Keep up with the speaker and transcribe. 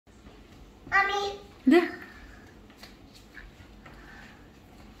Mami. Da.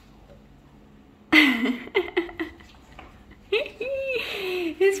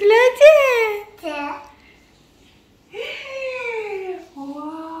 Îți place? Da. Wow!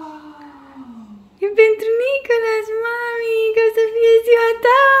 E pentru Nicolas, mami, că o să fie ziua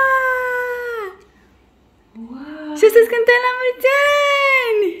ta! Wow! Și o să-ți cântăm la mulți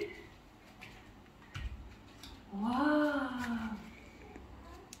ani! Wow!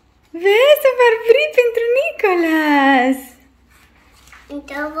 Vezi, super frit pentru Nicolas!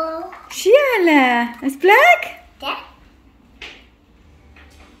 Două. Și alea! Îți plac? Da.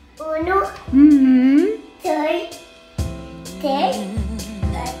 1, Mhm. 2, 3,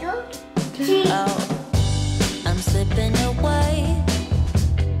 4, 5. I'm slipping away,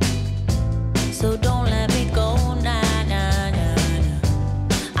 so don't let me go. Nah, nah, nah,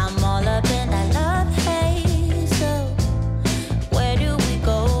 nah. I'm all up in that love haze. So where do we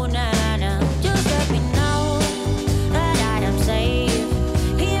go now? Nah? Just let me know that I am safe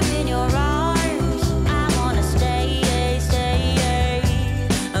here in your arms. I wanna stay, stay.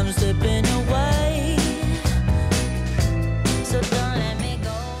 I'm slipping away, so don't let me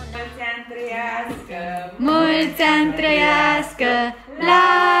go. Mulți ani trăiască,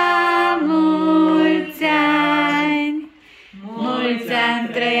 la mulți ani! Mulți ani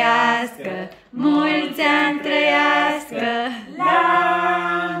trăiască, mulți ani trăiască,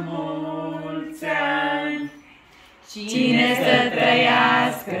 la mulți ani! Cine să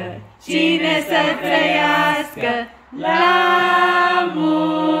trăiască, cine să trăiască, la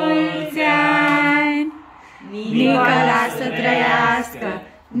mulți ani! Nicolas să trăiască,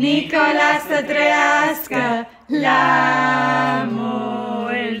 Nicolas să trăiască, la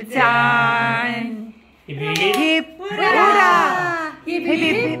mulți ani! Hip, hip, hip, ura! Hip, hip,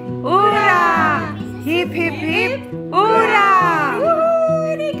 hip, ura! Hip, hip, hip, ura!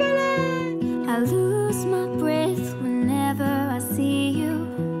 Nicolas! I lose my breath whenever I see you.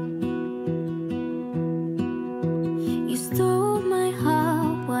 You stole my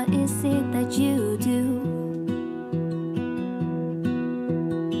heart, what is it that you do?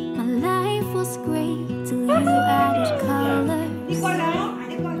 My life was great till you added colors.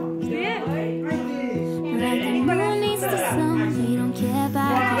 Like the moon needs the sun, we don't care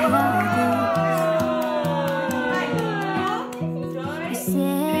about the others. You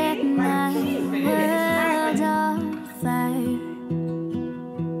set my world on fire.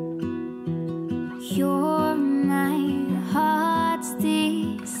 You're my heart's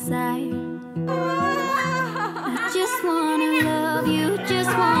desire. I just wanna love you,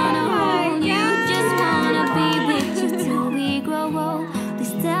 just wanna hold you, just wanna be with you till we grow old.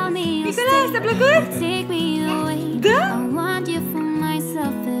 Please tell me you'll Nicolas, stay ți-a plăcut? or take me away. Da? I want you for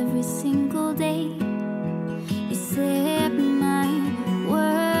myself every single day. You set my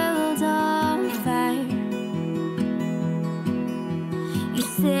world on fire. You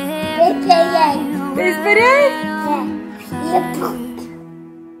set my Te-ai speriat? world on fire.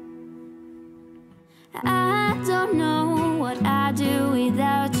 I don't know what I'd do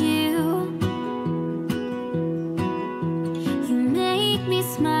without you. You make me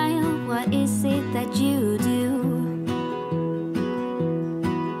smile, what is it that you do?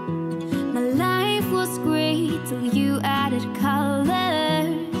 My life was great till you added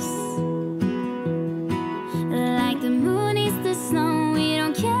colors. Like the moon is the snow, we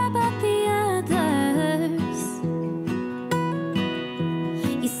don't care about the others.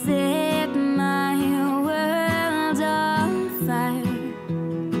 You set my world on fire.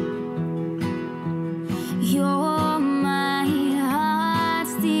 You're my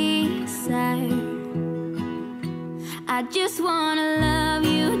heart's desire. I just wanna love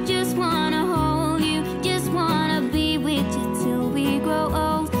you, just wanna hold you, just wanna be with you till we grow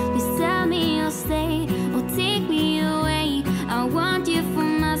old. Please tell me you'll stay or take me away. I want you for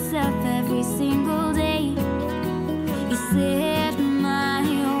myself every single day. You set my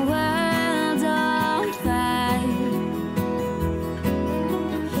world on fire.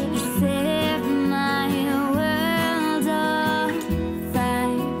 You set my world on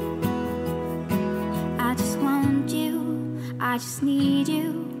fire. I just want you, I just need you.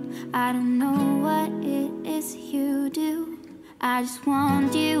 I don't know what it is you do. I just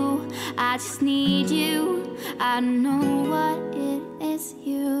want you, I just need you. I don't know what it is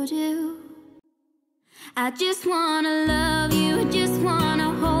you do. I just wanna love you, just wanna